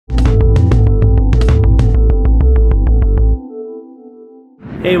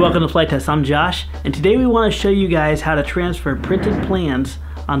Hey, welcome to Flite Test. I'm Josh, and today we want to show you guys how to transfer printed plans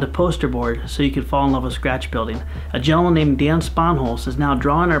onto poster board so you can fall in love with scratch building. A gentleman named Dan Sponholz is now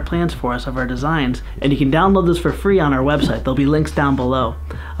drawing our plans for us of our designs, and you can download this for free on our website. There'll be links down below.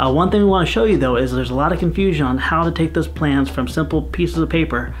 One thing we want to show you though is there's a lot of confusion on how to take those plans from simple pieces of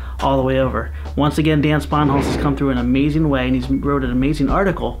paper all the way over. Once again, Dan Sponholz has come through an amazing way, and he's wrote an amazing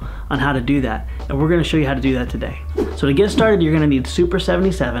article on how to do that, and we're going to show you how to do that today. So to get started, you're going to need Super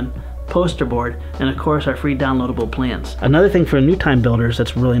 77, poster board, and of course our free downloadable plans. Another thing for new time builders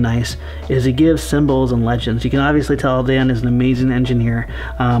that's really nice is it gives symbols and legends. You can obviously tell Dan is an amazing engineer,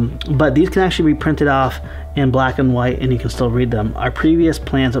 but these can actually be printed off in black and white and you can still read them. Our previous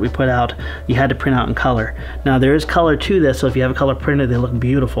plans that we put out, you had to print out in color. Now there is color to this, so if you have a color printer, they look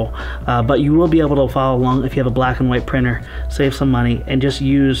beautiful, but you will be able to follow along if you have a black and white printer, save some money, and just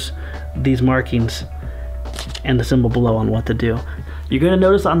use these markings and the symbol below on what to do. You're going to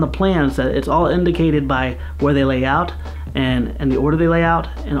notice on the plans that it's all indicated by where they lay out and the order they lay out,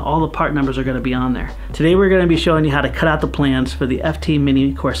 and all the part numbers are going to be on there. Today we're going to be showing you how to cut out the plans for the FT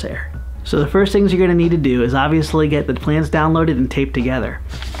Mini Corsair. So the first things you're going to need to do is obviously get the plans downloaded and taped together.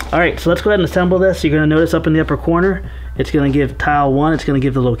 Alright, so let's go ahead and assemble this. You're going to notice up in the upper corner, it's going to give tile 1, it's going to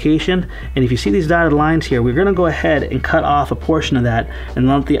give the location, and if you see these dotted lines here, we're going to go ahead and cut off a portion of that and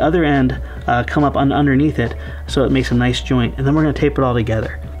let the other end come up underneath it so it makes a nice joint, and then we're going to tape it all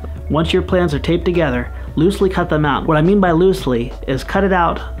together. Once your plans are taped together, loosely cut them out. What I mean by loosely is cut it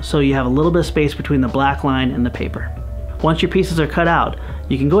out so you have a little bit of space between the black line and the paper. Once your pieces are cut out,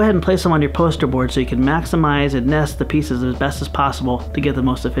 you can go ahead and place them on your poster board so you can maximize and nest the pieces as best as possible to get the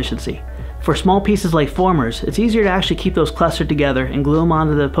most efficiency. For small pieces like formers, it's easier to actually keep those clustered together and glue them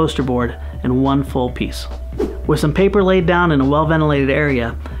onto the poster board in one full piece. With some paper laid down in a well-ventilated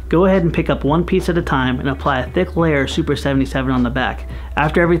area, go ahead and pick up one piece at a time and apply a thick layer of Super 77 on the back.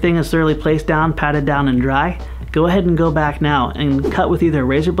 After everything is thoroughly placed down, patted down, and dry, go ahead and go back now and cut with either a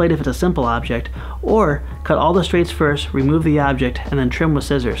razor blade if it's a simple object, or cut all the straights first, remove the object, and then trim with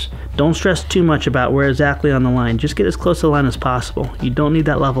scissors. Don't stress too much about where exactly on the line, just get as close to the line as possible. You don't need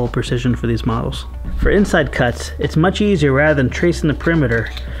that level of precision for these models. For inside cuts, it's much easier rather than tracing the perimeter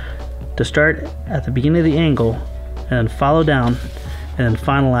to start at the beginning of the angle and then follow down and then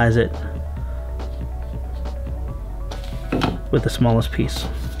finalize it with the smallest piece.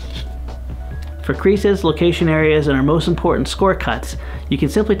 For creases, location areas, and our most important score cuts, you can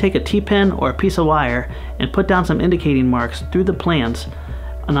simply take a T-pin or a piece of wire and put down some indicating marks through the plans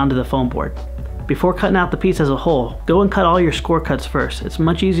and onto the foam board. Before cutting out the piece as a whole, go and cut all your score cuts first. It's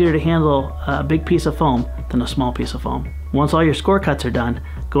much easier to handle a big piece of foam than a small piece of foam. Once all your score cuts are done,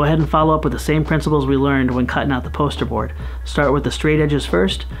 go ahead and follow up with the same principles we learned when cutting out the poster board. Start with the straight edges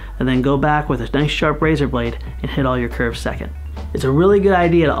first, and then go back with a nice sharp razor blade and hit all your curves second. It's a really good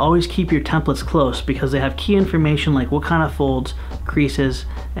idea to always keep your templates close because they have key information like what kind of folds, creases,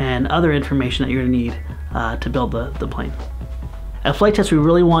 and other information that you're going to need to build the plane. At Flite Test, we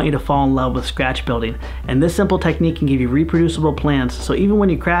really want you to fall in love with scratch building, and this simple technique can give you reproducible plans, so even when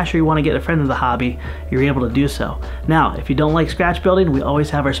you crash or you want to get a friend into the hobby, you're able to do so. Now, if you don't like scratch building, we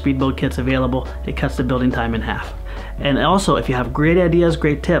always have our speed build kits available. It cuts the building time in half. And also, if you have great ideas,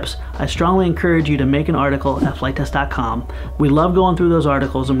 great tips, I strongly encourage you to make an article at flitetest.com. We love going through those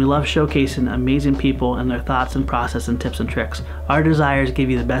articles, and we love showcasing amazing people and their thoughts and process and tips and tricks. Our desire is to give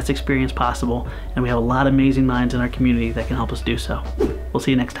you the best experience possible, and we have a lot of amazing minds in our community that can help us do so. We'll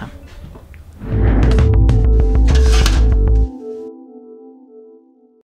see you next time.